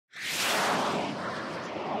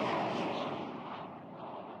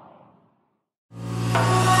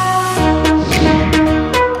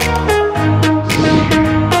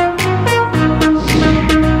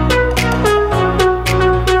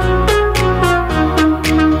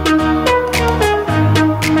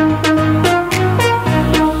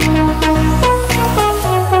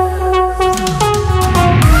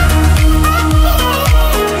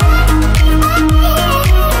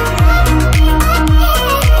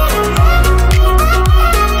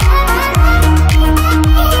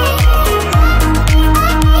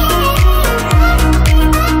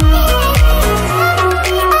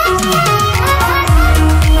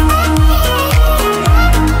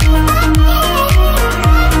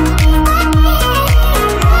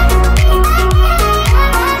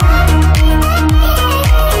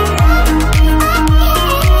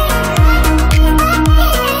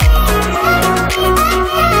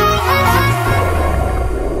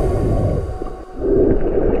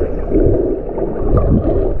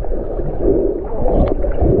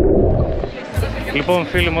Λοιπόν,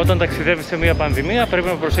 φίλοι μου, όταν ταξιδεύεις σε μια πανδημία πρέπει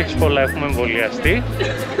να προσέξεις πολλά. Έχουμε εμβολιαστεί.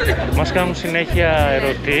 Μας κάνουν συνέχεια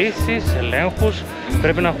ερωτήσεις, ελέγχους.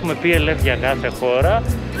 Πρέπει να έχουμε PLF για κάθε χώρα.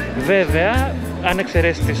 Βέβαια, αν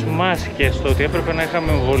εξαιρέσει τις μάσκες, το ότι έπρεπε να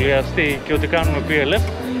είχαμε εμβολιαστεί και ότι κάνουμε PLF,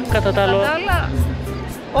 κατά τα άλλα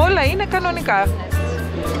όλα είναι κανονικά.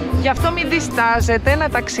 Γι' αυτό μην διστάζετε να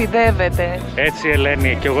ταξιδεύετε. Έτσι,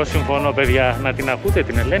 Ελένη, και εγώ συμφωνώ, παιδιά, να την ακούτε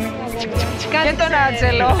την Ελένη. Και τον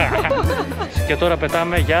Άτζελο. Και τώρα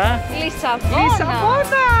πετάμε για Λισαβόνα.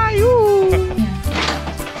 Λισαβόνα!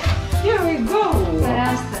 Here we go!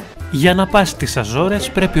 Περάστε. Για να πας στις Αζόρες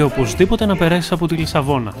πρέπει οπωσδήποτε να περάσεις από τη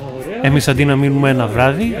Λισαβόνα. Εμείς αντί να μείνουμε ένα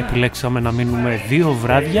βράδυ, επιλέξαμε να μείνουμε 2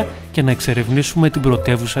 βράδια και να εξερευνήσουμε την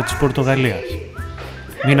πρωτεύουσα της Πορτογαλίας.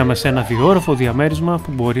 Μείναμε σε ένα 2ώροφο διαμέρισμα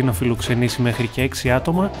που μπορεί να φιλοξενήσει μέχρι και 6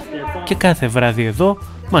 άτομα και κάθε βράδυ εδώ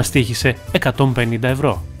μας τύχησε 150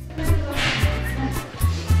 ευρώ.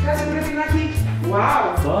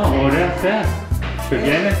 Ωραία αυτά.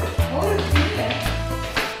 Παιδιά είναι.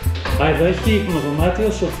 Α, εδώ έχει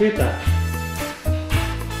υπνοδωμάτιο σοφίτα.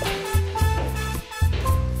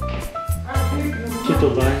 Και το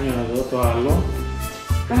μπάνιο εδώ, το άλλο.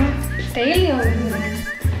 Τέλειο.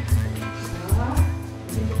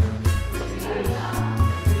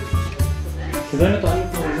 Εδώ είναι το άλλο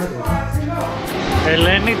υπνοδωμάτιο.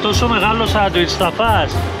 Ελένη, τόσο μεγάλο σάντουιτς θα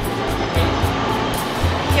φας?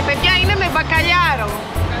 Και παιδιά είναι με μπακαλιάρο.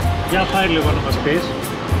 Για φάει λίγο να μας πεις.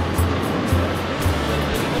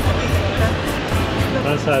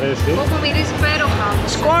 Αν σ' αρέσει. Όπου μυρίζει υπέροχα.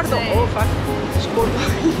 Σκόρδο. Σκόρδο.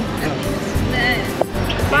 Ναι.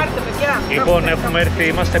 Πάρτε παιδιά. Λοιπόν, έχουμε έρθει,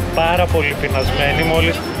 είμαστε πάρα πολύ πεινασμένοι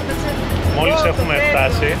μόλις έχουμε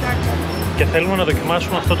φτάσει και θέλουμε να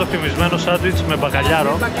δοκιμάσουμε αυτό το φημισμένο σάντουιτς με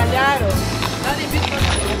μπακαλιάρο. Μπακαλιάρο.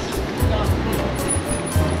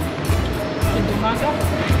 Και ντομάτα.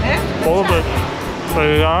 Ω,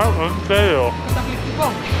 παιδιά, είναι τέλειο.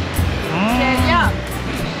 Καταπληκτικό. Χέρια.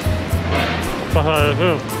 Θα σας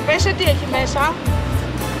αρέσει. Πέσε τι έχει μέσα.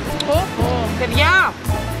 Παιδιά,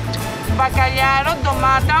 μπακαλιάρο,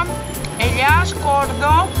 ντομάτα, ελιά,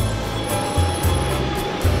 σκόρδο.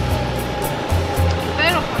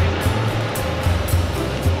 Υπέροχο είναι.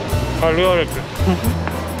 Καλή όρεξη.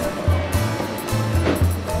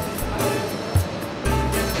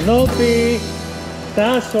 Νόπι,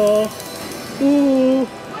 Τάσο,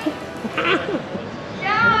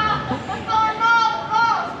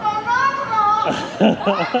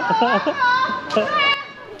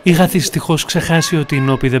 Είχα δυστυχώς ξεχάσει ότι η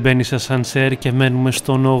Νόπη δεν μπαίνει σε ασανσέρ και μένουμε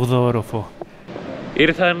στον 8ο όροφο.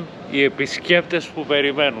 Ήρθαν οι επισκέπτες που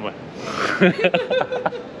περιμένουμε.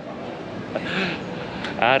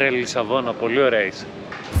 Άρε Λισαβόνα, πολύ ωραία είσαι.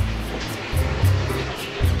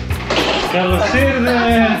 Καλώς ήρθες!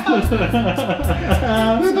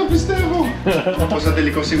 Δεν το πιστεύω! Πόσα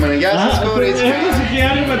τελικό σήμανε, γεια σας κορίτσια! Έχεις και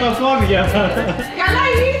άλλοι με τα πόδια! Καλά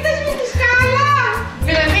ήρθες με τη σκάλα!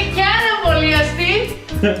 Δηλαδή και ανεμβολιαστή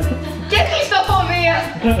και κλειστοφοβία.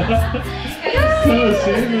 Καλώς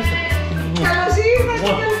ήρθες! Καλώς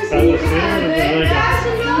ήρθατε!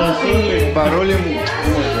 Παρόλια μου!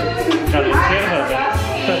 Καλώς ήρθατε!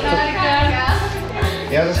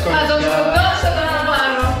 Γεια σας Θα τον κορίτσια! σκοτώσω τον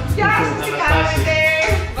Αμάρο. Γεια σας, τι κάνετε!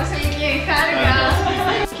 Βασιλική, χάρηκα.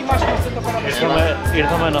 Κοιμάσουμε αυτό το παραδοσιακό.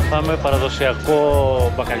 Ήρθαμε να φάμε παραδοσιακό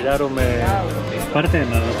μπακαλιάρο με... Πάρτε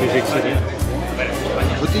ένα να το δείξετε.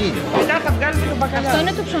 Αυτό τι είναι? Μετά θα βγάλουμε το μπακαλιάρο. Αυτό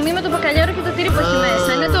είναι το ψωμί με το μπακαλιάρο και το τύρι που έχει μέσα.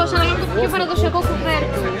 Είναι το σαν το πιο παραδοσιακό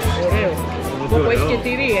κουβέρτο. Ωραίο. Που έχει και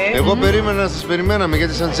τυρί, Εγώ περίμενα να σας περιμέναμε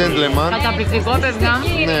γιατί σαν gentleman. Καταπληκτικό, παιδιά.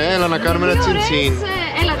 Ναι, έλα να κάνουμε ένα τσιν-τσιν.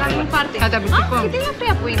 Έλα, κάνουμε πάρτι. Καταπληκτικό. Α, και τι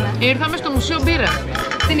ελαφριά που είναι. Ήρθαμε στο Μουσείο Μπύρα.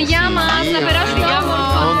 Την υγεία μας, να περάσουμε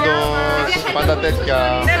όμορφα. Όντως, πάντα τέτοια.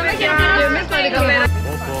 Ναι, παιδιά. Και εμείς παρήκαμε.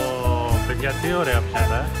 Παιδιά, τι ωραία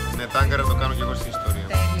πιάτα. Ναι, τάγκαρα το κάνω και εγώ στην ιστορία.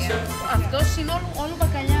 Αυτός είναι όλο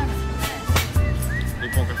μπακαλιάρο.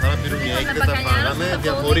 Λοιπόν, καθαρά πυρούνια έχετε, τα φάγαμε,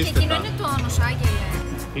 διαχωρίστε τα. Είναι τόνος, άγγελε.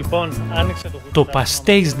 Λοιπόν, άνοιξε το Το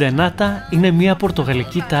παστέις de nata είναι μια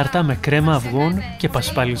πορτογαλική τάρτα με κρέμα αυγών και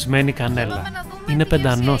πασπαλισμένη κανέλα. Είναι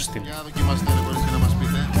πεντανόστιμη. Για να δοκιμάσετε, ρε κορίτσια, να μας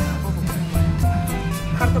πείτε.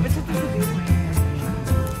 Χαρτοπετσέτα σου δίνω.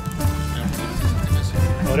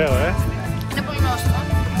 ωραίο, Είναι πολύ νόστιμο.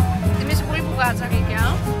 Θυμίζει πολύ μπουγάτσα γλυκιά.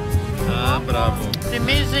 Α, μπράβο.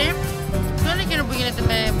 Θυμίζει, ποιο είναι εκείνο που γίνεται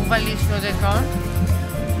με μπουβαλίσιο δεχόν.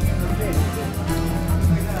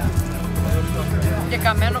 Και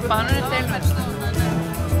καμένο πάνω είναι τέλειο.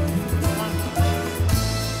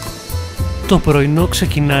 Το πρωινό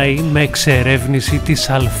ξεκινάει με εξερεύνηση της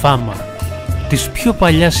Αλφάμα, της πιο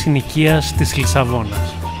παλιάς συνοικίας της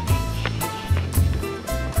Λισαβόνας.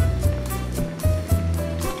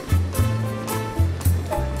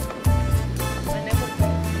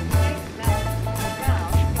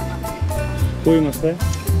 Πού είμαστε?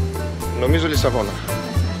 Νομίζω Λισαβόνα.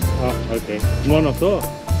 Α, οκ. Μόνο αυτό?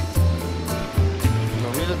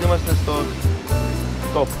 Νομίζω ότι είμαστε στο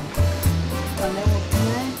top.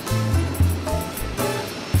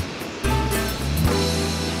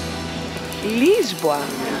 Lisbon.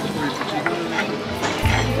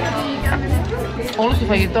 Όλο το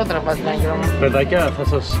φαγητό τραβάς, Μάγκρο. Παιδάκια, θα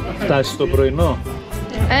σας φτάσει το πρωινό?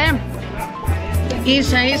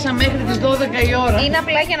 Ίσα μέχρι τις 12 η ώρα. Είναι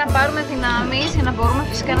απλά για να πάρουμε δυνάμεις, για να μπορούμε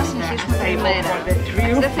φυσικά να συνεχίσουμε την ημέρα.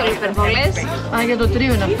 Δεν θέλω υπερβολές. Α, για το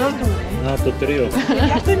τρίο είναι αυτό. Α, το τρίο.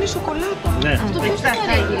 Αυτό είναι η σοκολάτα. Ναι. Αυτό πώς θα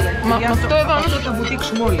γίνει? Μα αυτό εδώ Θα τα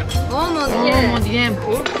μπουτίξουμε όλοι. Μοντιέ.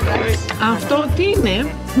 Αυτό τι είναι?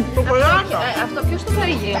 Αυτό ποιος το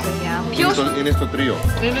παρήγγειλε, παιδιά? Ποιος? Είναι στο τρίο.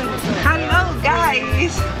 Hello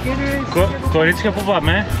guys. Κορίτσια, πού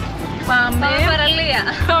πάμε? Πάμε παραλία.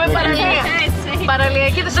 Πάμε παραλία.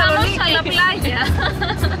 Παραλιακή Θεσσαλονίκη. Πάμε άλλα πλάγια.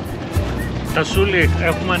 Τασούλη,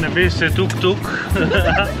 έχουμε ανεβεί σε τουκ-τουκ.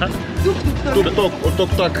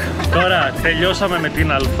 Τουκ-τουκ. Τώρα τελειώσαμε με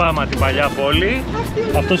την Αλφάμα, την παλιά πόλη.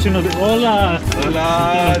 Αυτός είναι ο... Όλα! Hola,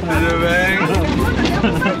 ¿te ven?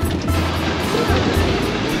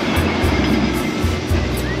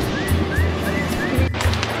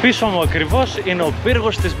 Πίσω μου ακριβώς είναι ο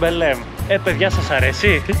πύργος της Μπελέμ. Παιδιά, σας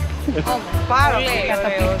αρέσει? Πάρα πολύ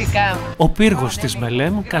Καταπληκτικά. Ο πύργος της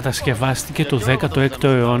Μπελέμ κατασκευάστηκε το 16ο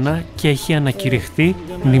αιώνα και έχει ανακηρυχθεί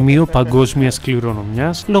μνημείο παγκόσμιας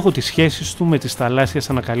κληρονομιάς λόγω της σχέσης του με τις θαλάσσιες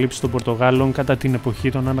ανακαλύψεις των Πορτογάλων κατά την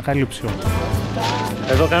εποχή των ανακαλύψεων.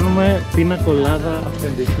 Εδώ κάνουμε πίνα κολάδα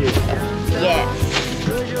αυθεντική. Yes.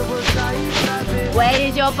 Where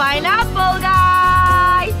is your pineapple,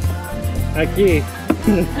 guys? Aquí.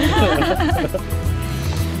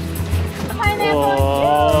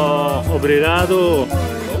 Oh, obrigado.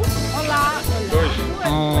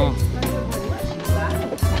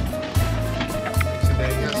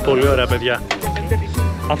 Πολύ ωραία, παιδιά.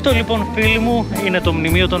 Αυτό λοιπόν, φίλοι μου, είναι το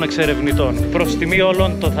μνημείο των εξερευνητών. Προς τιμή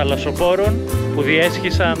όλων των θαλασσοπόρων που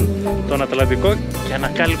διέσχισαν τον Ατλαντικό και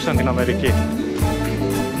ανακάλυψαν την Αμερική.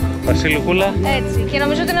 Βασιλικούλα. Έτσι. Και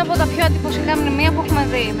νομίζω ότι είναι από τα πιο εντυπωσιακά μνημεία που έχουμε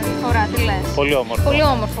δει με τη φορά. Τι λες? Πολύ όμορφο. Πολύ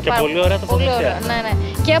όμορφο. Και πολύ ωραία τοποθεσία. Ναι, ναι.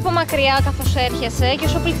 Και από μακριά καθώς έρχεσαι και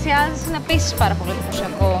όσο πλησιάζεις είναι επίσης πάρα πολύ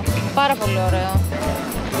εντυπωσιακό. Πάρα πολύ ωραίο.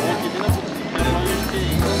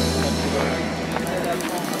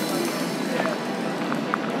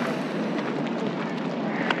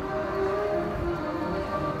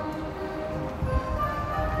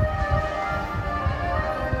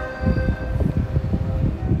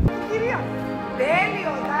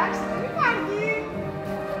 Τέλειο, εντάξει, δεν υπάρχει.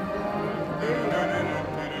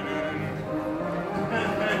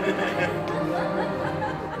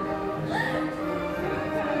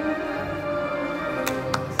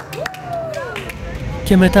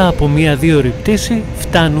 Και μετά από μία δίωρη πτήση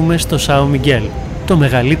φτάνουμε στο Sao Miguel, το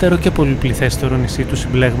μεγαλύτερο και πολυπληθέστερο νησί του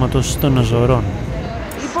συμπλέγματος των Αζωρών.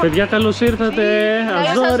 Παιδιά, καλώς ήρθατε! Καλώς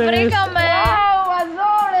σας Αζόρες! βρήκαμε!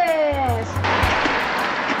 Azores!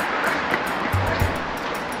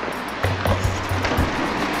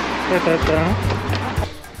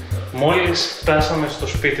 Μόλις φτάσαμε στο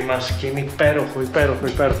σπίτι μας και είναι υπέροχο, υπέροχο,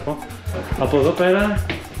 υπέροχο. Από εδώ πέρα...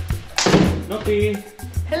 Νότι!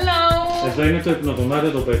 Hello! Εδώ είναι το υπνοδωμάτιο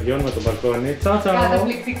των παιδιών με το μπαλκόνι. Τσάου τσάου!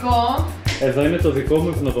 Καταπληκτικό. Εδώ είναι το δικό μου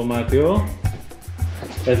υπνοδωμάτιο.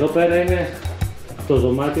 Εδώ πέρα είναι το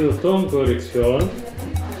δωμάτιο των κοριτσιών.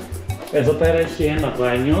 Εδώ πέρα έχει ένα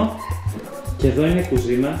μπάνιο. Και εδώ είναι η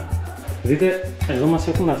κουζίνα. Δείτε, εδώ μας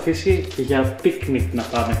έχουν αφήσει και για πίκνικ να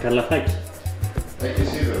πάμε, καλαθάκι. Έχει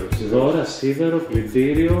σίδερο. Δώρα, σίδερο,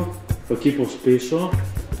 πλυντήριο, ο κήπος πίσω,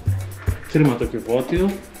 χρηματοκιβώτιο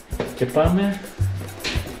και πάμε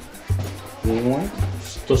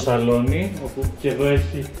στο σαλόνι, όπου και εδώ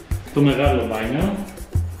έχει το μεγάλο μπάνιο.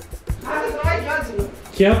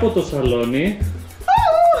 Και από το σαλόνι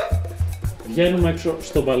βγαίνουμε έξω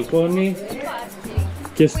στο μπαλκόνι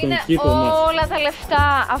και στον κήπο μας. Όλα τα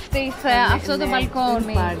λεφτά αυτό το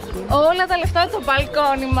μπαλκόνι. Όλα τα λεφτά το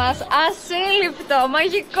μπαλκόνι μας. Ασύλληπτο,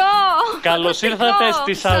 μαγικό. Καλώς ήρθατε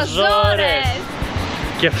στις Αζόρες.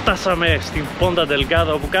 Και φτάσαμε στην Πόντα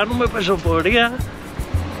Ντελγκάδο όπου κάνουμε πεζοπορία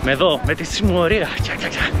με τη συμμορία.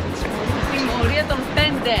 Συμμορία των 5.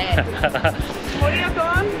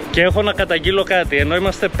 Και έχω να καταγγείλω κάτι. Ενώ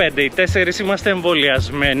είμαστε 5, οι 4 είμαστε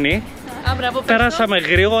εμβολιασμένοι. Περάσαμε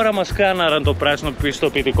γρήγορα, μας κάναραν το πράσινο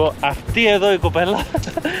πιστοποιητικό. Αυτή εδώ η κοπέλα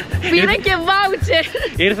Πήρε και βάουτσερ.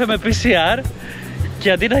 ήρθε με PCR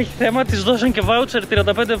και αντί να έχει θέμα της δώσαν και βάουτσερ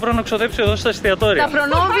 35 ευρώ να ξοδέψει εδώ στα εστιατόρια.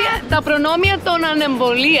 Τα προνόμια των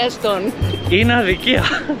ανεμβολίαστων. Είναι αδικία.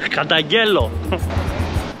 Καταγγέλλω.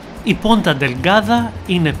 Η Πόντα Ντελγκάδα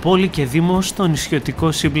είναι πόλη και δήμος στο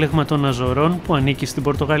νησιωτικό σύμπλεγμα των Αζωρών που ανήκει στην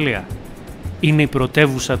Πορτογαλία. Είναι η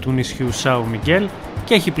πρωτεύουσα του νησιού Σάο Μιγέλ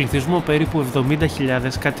και έχει πληθυσμό περίπου 70.000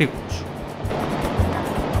 κατοίκους.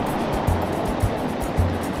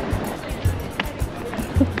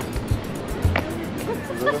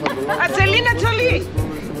 Ατζελίνα Τζολί!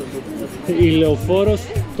 Η λεωφόρος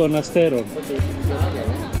των αστέρων.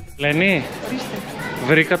 Λενή,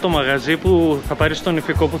 βρήκα το μαγαζί που θα πάρεις τον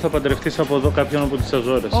ηφικό που θα παντρευτείς από εδώ κάποιον από τις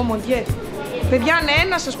Αζόρες. Ω, μοντιέ. Παιδιά, ναι,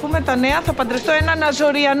 να σας πούμε τα νέα, θα παντρευτώ έναν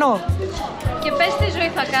Αζωριανό. Και πες τι ζωή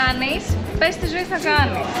θα κάνεις. Πες τι ζωή θα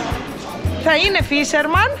κάνεις. Θα είναι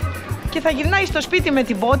fisherman και θα γυρνάει στο σπίτι με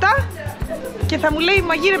την πότα και θα μου λέει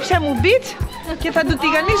μαγείρεψέ μου beach και θα του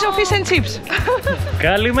τηγανίζω fish and chips.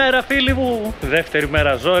 Καλημέρα φίλοι μου! Δεύτερη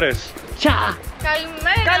μέρα Αζόρες. Τσα!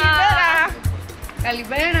 Καλημέρα. Καλημέρα!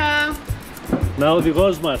 Καλημέρα. Να ο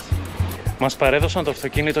οδηγός μας. Μας παρέδωσαν το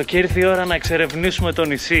αυτοκίνητο και ήρθε η ώρα να εξερευνήσουμε το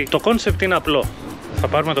νησί. Το κόνσεπτ είναι απλό. Θα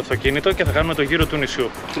πάρουμε το αυτοκίνητο και θα κάνουμε το γύρο του νησιού.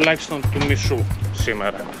 Τουλάχιστον του μισού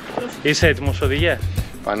σήμερα. Είσαι έτοιμος, οδηγέ?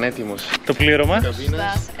 Πανέτοιμος. Το πλήρωμα?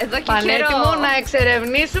 Εδώ και Πανέτοιμο καιρό. να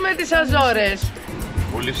εξερευνήσουμε τις Αζόρες.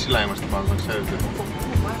 Πολύ ψηλά είμαστε πάνω, να ξέρετε.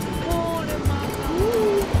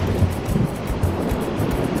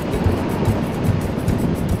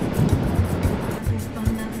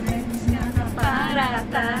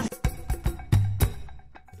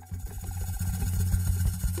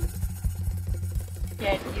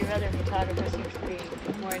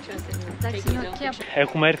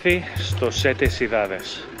 Έχουμε έρθει στο Σete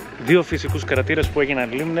Cidades. Δύο φυσικούς κρατήρες που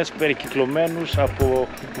έγιναν λίμνες περικυκλωμένους από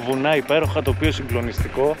βουνά υπέροχα, το οποίο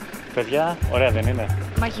συγκλονιστικό. Παιδιά, ωραία δεν είναι?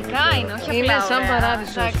 Μαγικά είναι, όχι απλά Είναι σαν ωραία.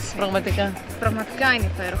 παράδεισος, Εντάξει. πραγματικά. Πραγματικά είναι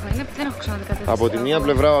υπέροχα. Δεν έχω ξαναδεί κάτι τέτοιο. Από τη μία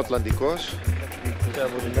πλευρά ο Ατλαντικός και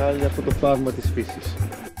από την άλλη αυτό το θαύμα της φύσης.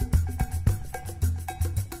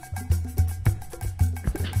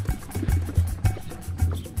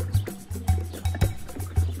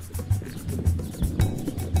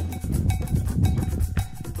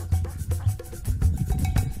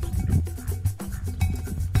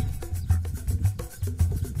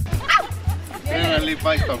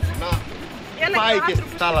 Πάει στα βουνά, πάει και στη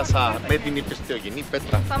θάλασσα με την υπεστιογενή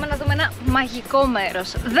πέτρα. Πάμε να δούμε ένα μαγικό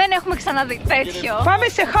μέρος. Δεν έχουμε ξαναδεί τέτοιο. Πάμε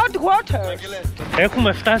σε hot water!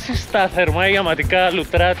 Έχουμε φτάσει στα θερμά ιαματικά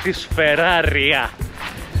λουτρά της Φεράρια.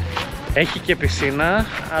 Έχει και πισίνα,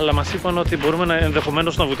 αλλά μας είπαν ότι μπορούμε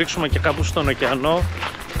ενδεχομένως να βουτήξουμε και κάπου στον ωκεανό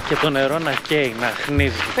και το νερό να καίει, να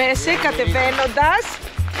χνίζει. Πέσει κατεβαίνοντας,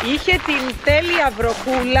 είχε την τέλεια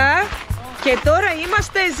βροχούλα και τώρα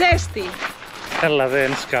είμαστε ζέστη. Καλά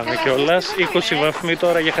δεν σκάμε κιόλας, 20 βαθμοί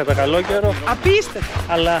τώρα για κατά καλό καιρό, Απίστευτο.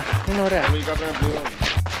 αλλά είναι ωραία.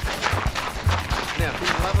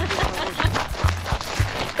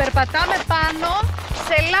 Περπατάμε πάνω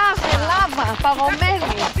σε λάβα,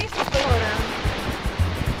 παγωμένη. Απίστευτο τώρα.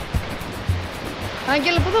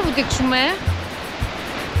 Άγγελε, πού θα βουτήξουμε?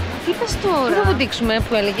 Τι είπες Πού θα τώρα? βουτήξουμε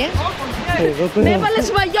που έλεγες? Εδώ Με έβαλες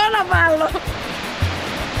μαγιό να βάλω.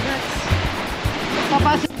 Θα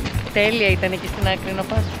πας. Τέλεια ήταν εκεί στην άκρη να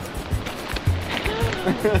πας.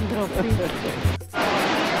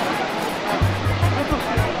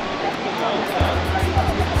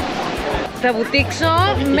 Θα βουτήξω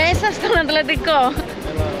μέσα στον Ατλαντικό.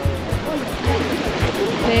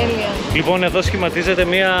 Τέλεια. Λοιπόν, εδώ σχηματίζεται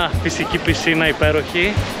μια φυσική πισίνα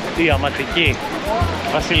υπέροχη, ιαματική.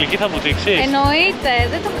 Βασιλική, θα βουτήξεις? Εννοείται,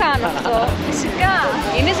 δεν το κάνω αυτό. Φυσικά.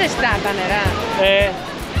 Είναι ζεστά τα νερά.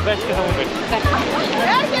 Πες και θα μου πεις.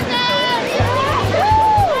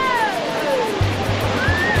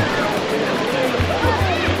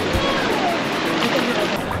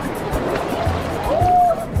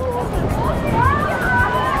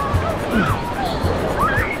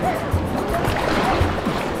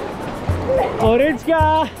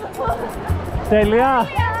 Κορίτσια! Τέλεια!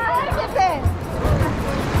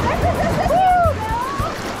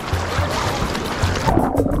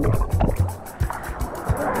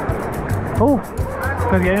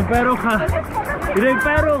 Παιδιά, είναι υπέροχα! Είναι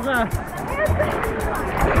υπέροχα!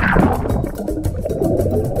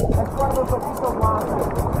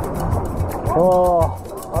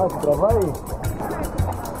 Όχι, τραβάει!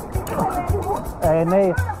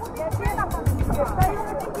 Ναι.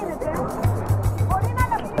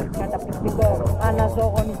 Καταπληκτικό,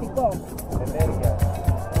 αναζωογονητικό. Ενέργεια.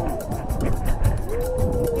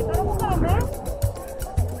 Και τώρα που πάμε?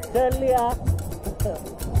 Τέλεια!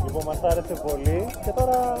 Λοιπόν, μας άρεσε πολύ και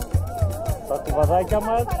τώρα τα κουβαδάκια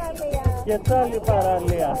μας και τ' άλλη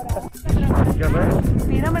παραλία.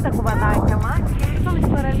 Πήραμε τα κουβαδάκια μας και ήρθαμε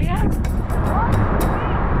στην παραλία.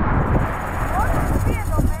 Όχι,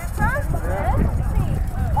 εδώ μέσα.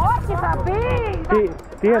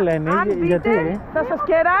 Τι Ελένη, γιατί? Θα σας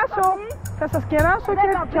κεράσω. Θα σας κεράσω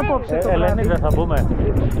και απόψε το Ελένη, βράδυ. δεν θα πούμε.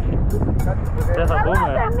 Δεν θα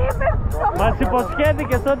πούμε. Μας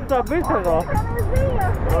υποσχέθηκες ότι θα πεις εδώ.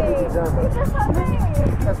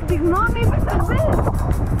 Συγγνώμη, είπες θα πεις.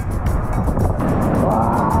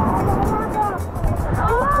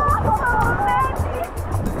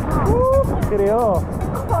 Κρυό.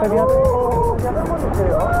 Παιδιά, δεν πολύ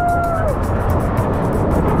κρυό.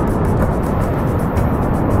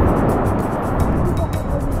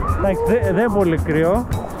 Εντάξει, δεν πολύ κρυό.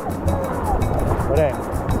 Ωραία.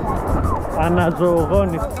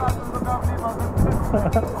 Αναζωογόνης.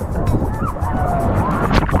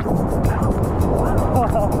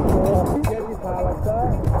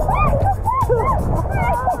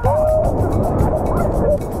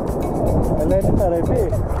 Ελένη, θα αρέσει.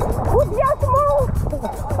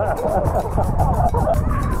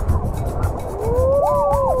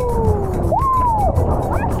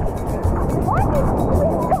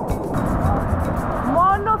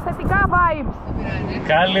 Μόνο θετικά vibes.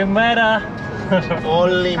 Καλημέρα.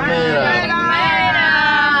 Όλη μέρα.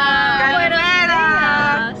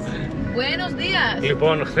 Buenos días.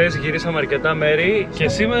 Λοιπόν, χθες γυρίσαμε αρκετά μέρη και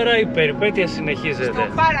σήμερα η περιπέτεια συνεχίζεται.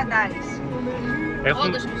 Paradise.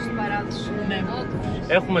 Όντως είμαι στην παράδοση. Ναι, όντως.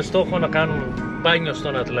 Έχουμε στόχο να κάνουμε μπάνιο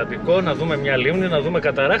στον Ατλαντικό, να δούμε μια λίμνη, να δούμε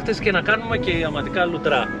καταράχτες και να κάνουμε και ιαματικά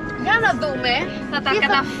λουτρά. Για να δούμε. Θα τα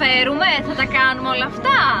καταφέρουμε, θα τα κάνουμε όλα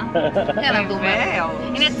αυτά. Για να δούμε.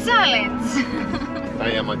 Είναι challenge. Τα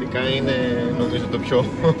ιαματικά είναι νομίζω το πιο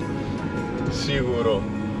σίγουρο.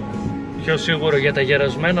 Πιο σίγουρο για τα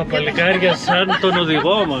γερασμένα παλικάρια σαν τον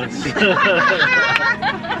οδηγό μας.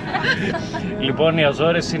 Λοιπόν, οι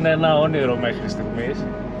Αζόρες είναι ένα όνειρο μέχρι στιγμής.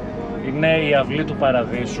 Είναι η αυλή του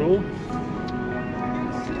παραδείσου.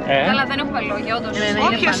 Αλλά δεν έχουμε λόγια, όντως.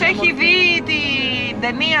 Όποιος έχει δει την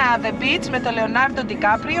ταινία The Beach με τον Λεωνάρντο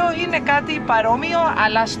Ντικάπριο, είναι κάτι παρόμοιο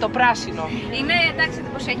αλλά στο πράσινο. Είναι εντάξει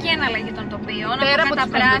εντυπωσιακή εναλλαγή των τοπίων. Πέρα Από από τα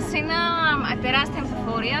τις πράσινα, τεράστια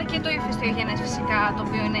αμφιφορία και το ηφαιστειογενές φυσικά το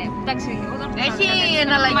οποίο είναι. Εντάξει, εγώ δεν ξέρω. Έχει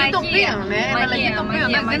εναλλαγή τοπίων, εναλλαγή τοπίων,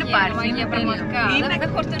 δεν υπάρχει. Μαγεία, πραγματικά.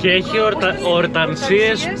 Και έχει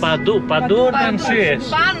ορτανσίες παντού, παντού ορτανσίες.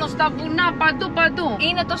 Πάνω στα βουνά, παντού.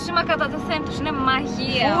 Είναι το σήμα κατά τεθέν τους, είναι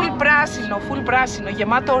μαγεία. Full πράσινο,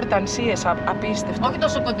 γεμάτο ορτανσίες, απίστευτο. Όχι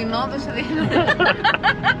τόσο κοντινό, δεν σε δίνω.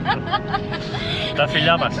 Τα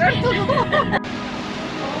φιλιά μας.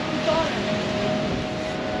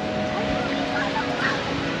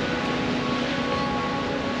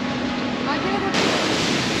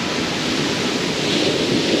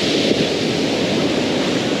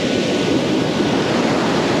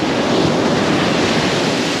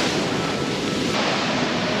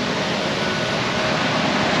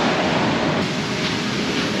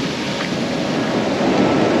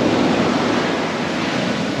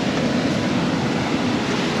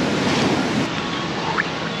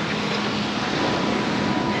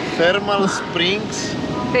 Thermal Springs.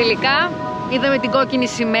 Τελικά είδαμε την κόκκινη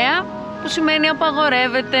σημαία που σημαίνει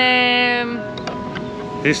απαγορεύεται.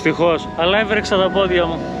 Δυστυχώς, αλλά έβρεξα τα πόδια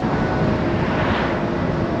μου.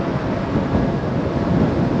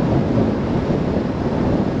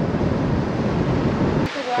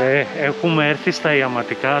 Έχουμε έρθει στα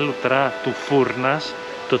ιαματικά λουτρά του Φούρνας,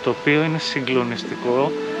 το τοπίο είναι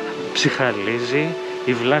συγκλονιστικό, ψυχαλίζει,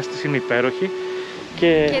 η βλάστηση είναι υπέροχη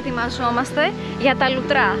και ετοιμαζόμαστε για τα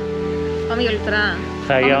λουτρά. Πάμε για λουτρά.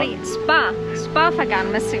 Σπα θα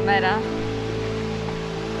κάνουμε σήμερα.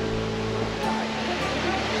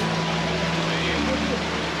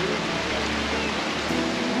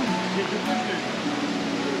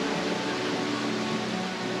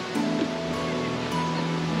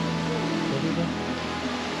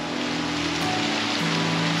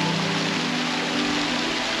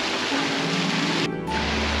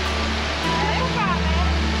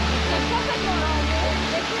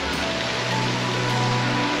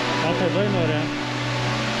 Εδώ είναι ωραία.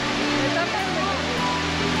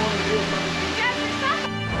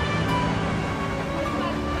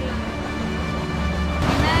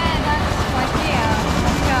 Ναι, εντάξει, μαγεία,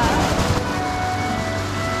 βασικά.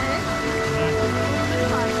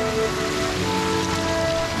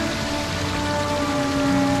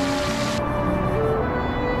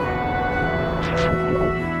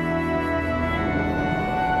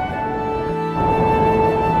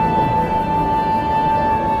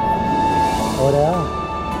 Ωραία.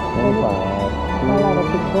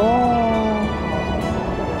 Χαλαρωτικό.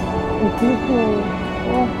 Εκεί σου.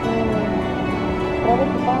 Τώρα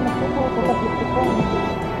και πάνω αυτό το καταπληκτικό.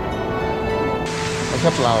 Όχι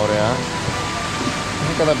απλά ωραία,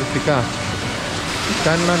 είναι καταπληκτικά. Και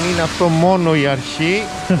αν είναι αυτό μόνο η αρχή,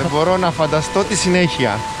 δεν μπορώ να φανταστώ τη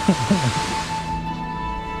συνέχεια.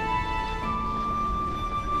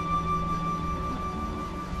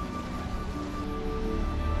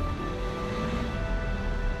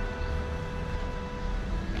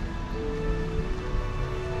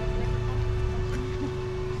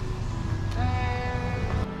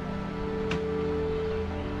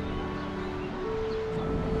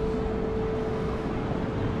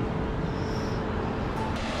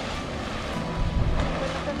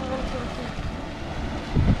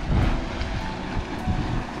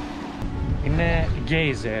 Είναι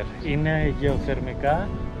geyser, είναι γεωθερμικά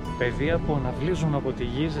πεδία που αναβλύζουν από τη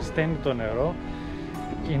γη, ζεσταίνει το νερό.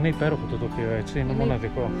 Είναι υπέροχο το τοπίο, έτσι, είναι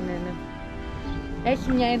μοναδικό. Ναι, ναι.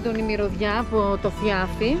 Έχει μια έντονη μυρωδιά από το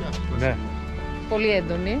φιάφι. Ναι. Πολύ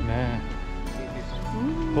έντονη. Ναι.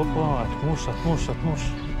 Πω, ατμούς.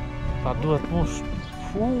 Παντού ατμούς.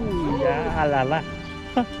 Φου, αλαλά.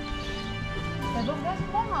 Εδώ βγάζει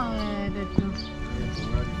μόνο τέτοιο.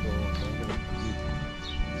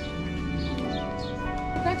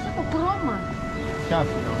 Κοιτάξτε το χρώμα. Φιάφι.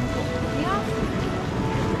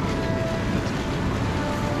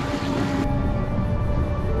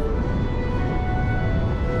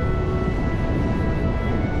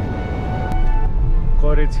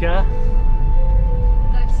 Κορίτσια.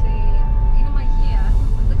 Εντάξει, είναι μαγεία.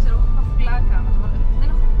 Δεν ξέρω, έχω παφουλάκα. Δεν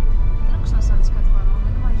έχω ξανασάδεις κάτι παρόμοιο.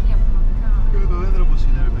 Είναι μαγεία πραγματικά. Και το δέντρο πως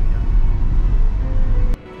είναι, ρε παιδιά.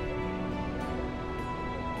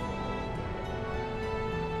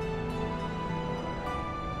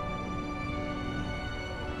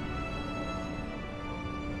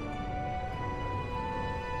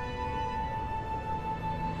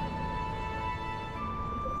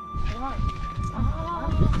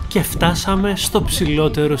 Και φτάσαμε στο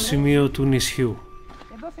ψηλότερο σημείο του νησιού.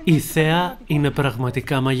 Η θέα είναι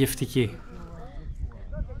πραγματικά μαγευτική.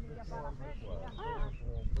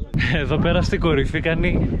 Εδώ πέρα στην κορυφή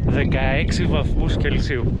κάνει 16 βαθμούς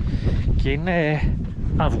Κελσίου και είναι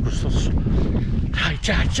Αύγουστος.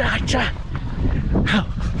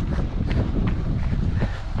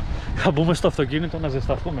 Θα μπούμε στο αυτοκίνητο να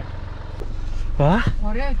ζεσταθούμε.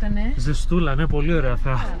 Ωραίο ήτανε. Ζεστούλα, ναι, πολύ ωραία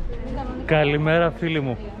θέα. Καλημέρα φίλοι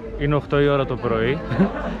μου. Είναι 8 η ώρα το πρωί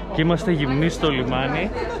και είμαστε γυμνοί στο λιμάνι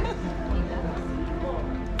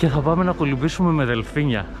και θα πάμε να κολυμπήσουμε με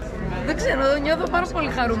δελφίνια. Δεν ξέρω, νιώθω πάρα πολύ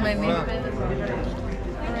χαρούμενη.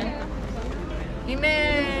 Είναι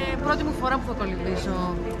πρώτη μου φορά που θα κολυμπήσω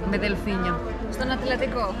με δελφίνια. Στον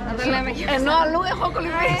Ατλαντικό, να το λέμε και Ενώ αλλού έχω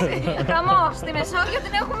κολυμπήσει. Χαμό, στη Μεσόγειο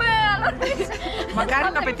την έχουμε αλωτήσει. Μακάρι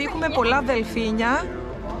να πετύχουμε πολλά δελφίνια.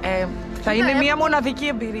 Θα είναι μια μοναδική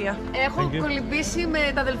εμπειρία. Έχω κολυμπήσει με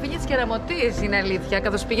τα δελφίνια της Κεραμωτής, είναι αλήθεια,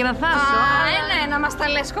 καθώς πήγαινα θάσο. Ναι, να μας τα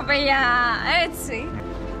λες κοπελιά, έτσι.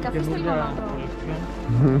 Καθίστε λίγο να το.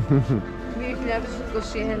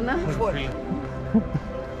 2021.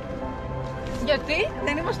 Γιατί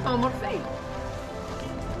δεν είμαστε όμορφοι.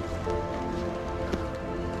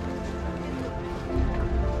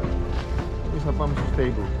 Εμείς θα πάμε στο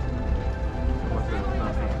stable.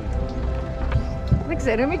 Δεν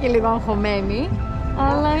ξέρω, είμαι και λίγο αγχωμένη,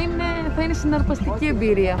 αλλά θα είναι συναρπαστική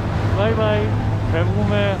εμπειρία. Bye bye.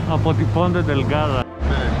 Φεύγουμε από την Ponte Delgada.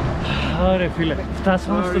 Ωραία φίλε,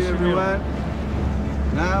 φτάσαμε στο σημείο.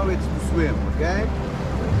 Now it's to swim, okay?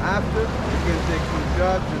 After you can take some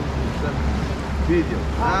shots and some video.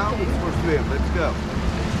 Now it's for swim. Let's go.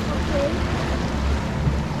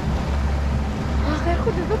 Αχ,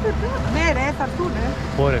 έρχονται εδώ παιδιά. Ναι ρε, θα έρθουνε.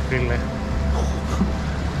 Ωραία φίλε.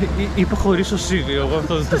 Είπε χωρίς οσίδιο, εγώ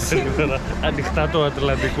αυτό δεν το θέλω. Ανοιχτά το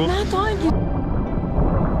Ατλαντικού. Να το άγγι.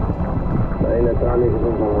 Είναι τράνη και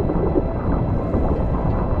δεν θα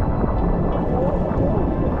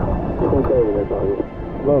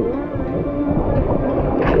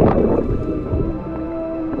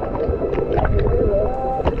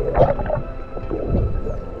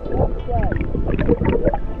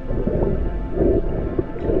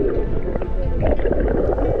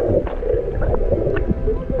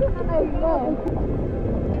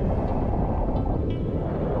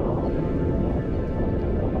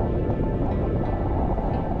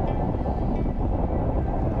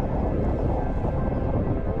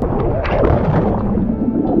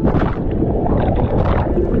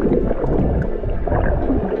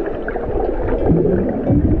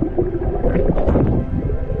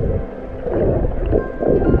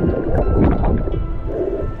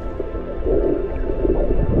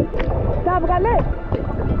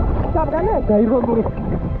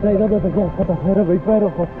Τα είδαμε παιδιά, καταφέραμε,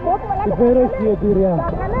 υπέροχο. Υπέροχη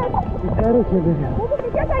εμπειρία. Υπέροχη εμπειρία.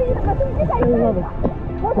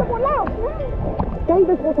 Πόσο πολλά! Τα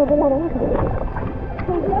είδες πόσο πολλά!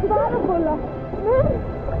 Πάρα πολλά.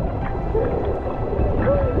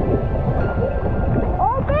 Ω,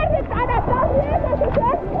 παίρνετε Αναστάσια, έρχεται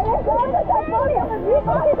τα πόδια με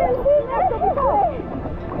δίπλα στη δελφίνη,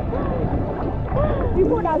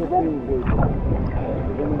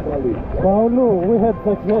 Paolo, we had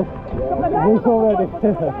success. This already.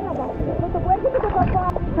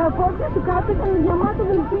 Τα πόδια του κάτω ήταν γεμάτο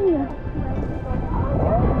δελφίνια.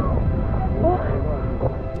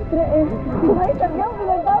 Ήταν μια μου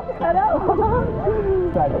λεντάω στη χαρά.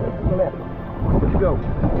 Let's go.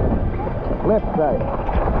 Left side.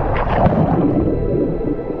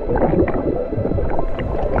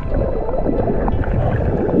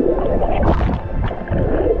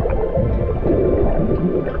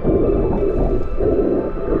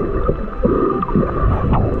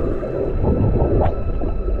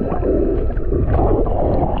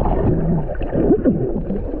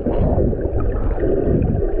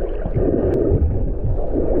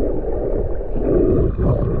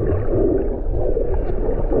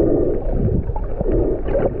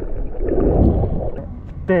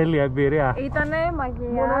 Τέλεια εμπειρία. Ήτανε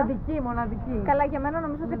μαγεία. Μοναδική. Καλά, για μένα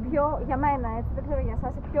νομίζω ότι για μένα, έτσι, δεν ξέρω για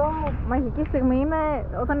εσάς, η πιο μαγική στιγμή είναι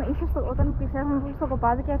όταν πλησιάζουμε στο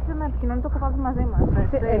κοπάδι και άρχισε να επικοινωνεί το κοπάδι μαζί μας.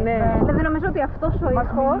 Ναι. Δηλαδή νομίζω ότι αυτός ο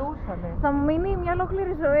ήχος θα μου μείνει μια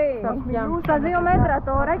ολόκληρη ζωή. Στα 2 μέτρα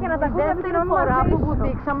τώρα και να τα ακούσω επικοινωνούν μαζί σου. Που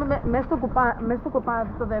δείξαμε μέσα στο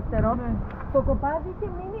κοπάδι το δεύτερο, το κοπάδι είχε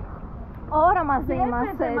μείνει ώρα μαζί μας,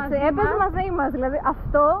 έτσι. Έπαιζε μαζί μας. Δηλαδή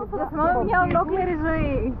αυτό θα το θυμάμαι μια ολόκληρη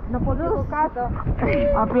ζωή. Να πω λίγο κάτω.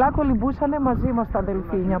 Απλά κολυμπούσανε μαζί μας τα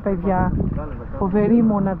δελφίνια, παιδιά. Φοβερή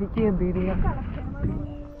μοναδική εμπειρία.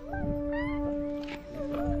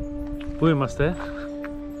 Πού είμαστε?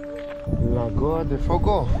 Lagoa de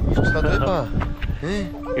Fogo. Σωστά το είπα.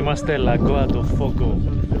 Είμαστε Lagoa do Fogo.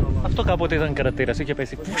 Αυτό κάποτε ήταν κρατήρας, είχε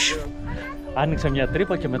πέσει. Άνοιξε μια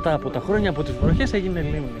τρύπα και μετά από τα χρόνια από τις βροχές έγινε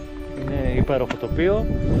λίμνη. Είναι υπέροχο τοπίο,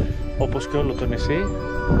 όπως και όλο το νησί.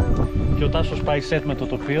 Και ο Τάσος πάει σετ με το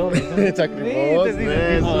τοπίο. Έτσι ακριβώς,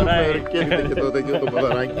 ναι, σούπερ. Και δείτε και τότε και το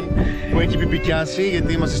ποδαράκι που έχει πιπικιάσει,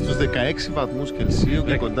 γιατί είμαστε στους 16 βαθμούς Κελσίου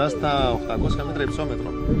και κοντά στα 800 μέτρα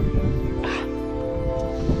υψόμετρο.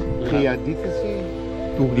 Και η αντίθεση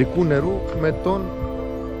του γλυκού νερού με τον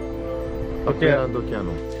απέραντο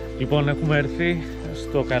ωκεανό. Λοιπόν, έχουμε έρθει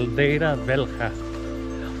στο Καλντέιρα Βέλχα,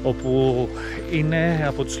 όπου είναι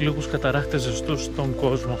από τους λίγους καταράχτες ζεστούς στον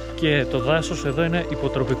κόσμο και το δάσος εδώ είναι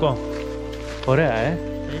υποτροπικό. Ωραία,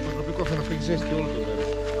 Είναι υποτροπικό, θα φύγει ζέστη όλο το μέρα.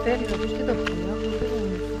 Τέλειο, δεις και τα πουλιά.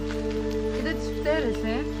 Κοίτα τις φτέρες,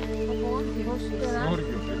 Όριο,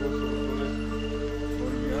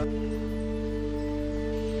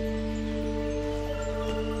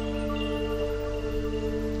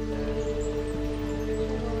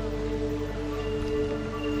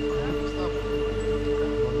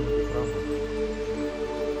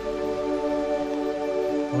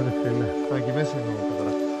 Ωραία, φίλε. Εκεί μέσα είναι ο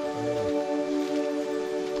καταράχτης.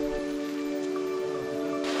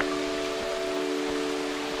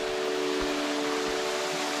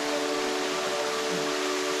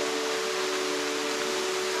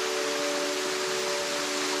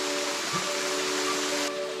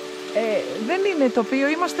 Δεν είναι τοπίο,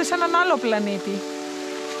 είμαστε σε έναν άλλο πλανήτη.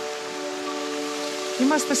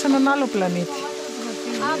 Είμαστε σε έναν άλλο πλανήτη.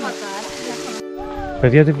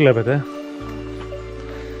 Παιδιά, τι βλέπετε?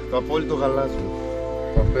 Το απόλυτο γαλάζιο.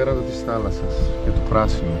 Το απέραντο της θάλασσας και του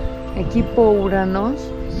πράσινου. Εκεί που ο ουρανός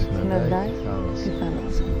συναντάει τη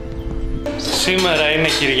θάλασσα. Σήμερα είναι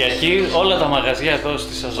Κυριακή, όλα τα μαγαζιά εδώ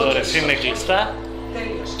στις Αζόρες είναι κλειστά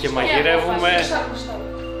και μαγειρεύουμε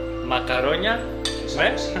μακαρόνια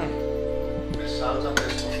με σάλτσα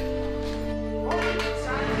πέστο.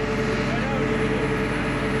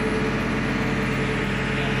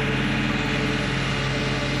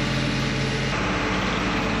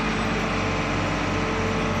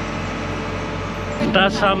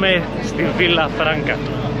 Φτάσαμε στη Βίλα Φράγκα.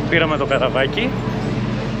 Πήραμε το καραβάκι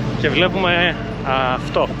και βλέπουμε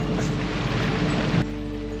αυτό.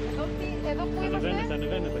 Εδώ που είμαστε,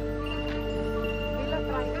 Ανεβαίνετε. Βίλα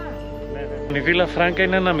Φράγκα. Η Βίλα Φράγκα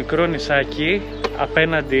είναι ένα μικρό νησάκι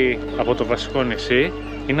απέναντι από το βασικό νησί.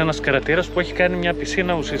 Είναι ένας κρατήρας που έχει κάνει μια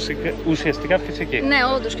πισίνα ουσιαστικά φυσική. Ναι,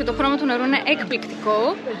 όντως, και το χρώμα του νερού είναι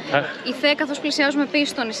εκπληκτικό. Η θέα, καθώς πλησιάζουμε πίσω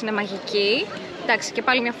στο νησί, είναι μαγική. Εντάξει, και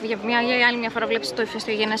πάλι άλλη μια φορά βλέπεις το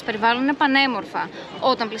ηφαιστειογενές περιβάλλον, είναι πανέμορφα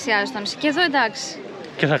όταν πλησιάζει στο νησί. Και εδώ εντάξει.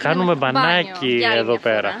 Και θα κάνουμε μπανάκι εδώ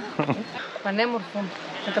πέρα. Πανέμορφο,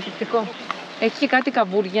 καταπληκτικό. Έχει και κάτι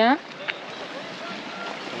καβούρια.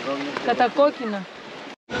 Κατακόκκινα.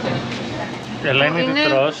 Ελένη, τι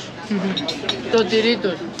τρως? Το τυρί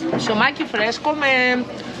τους. Ψωμάκι φρέσκο με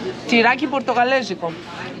Τυράκι πορτογαλέζικο.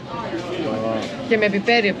 Και με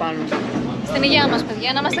πιπέρι επάνω. Στην υγεία μας,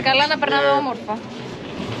 παιδιά, να είμαστε καλά, να περνάμε όμορφα.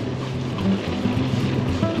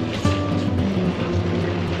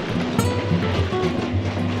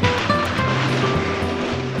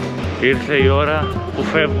 Ήρθε η ώρα που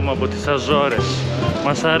φεύγουμε από τις Αζόρες.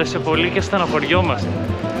 Μας άρεσε πολύ και στεναχωριόμαστε.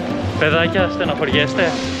 Παιδάκια,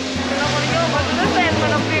 στεναχωριέστε? Στεναχωριόμαστε, δεν θέλουμε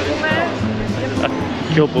να φύγουμε.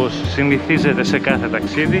 Και όπως συνηθίζεται σε κάθε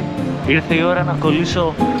ταξίδι, ήρθε η ώρα να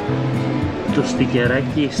κολλήσω το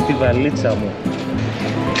στικεράκι στη βαλίτσα μου.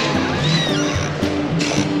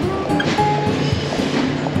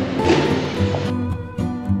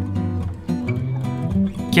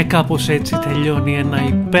 Και κάπως έτσι τελειώνει ένα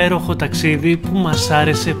υπέροχο ταξίδι που μας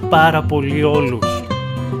άρεσε πάρα πολύ όλους.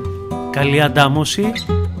 Καλή αντάμωση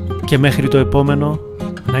και μέχρι το επόμενο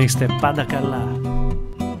να είστε πάντα καλά.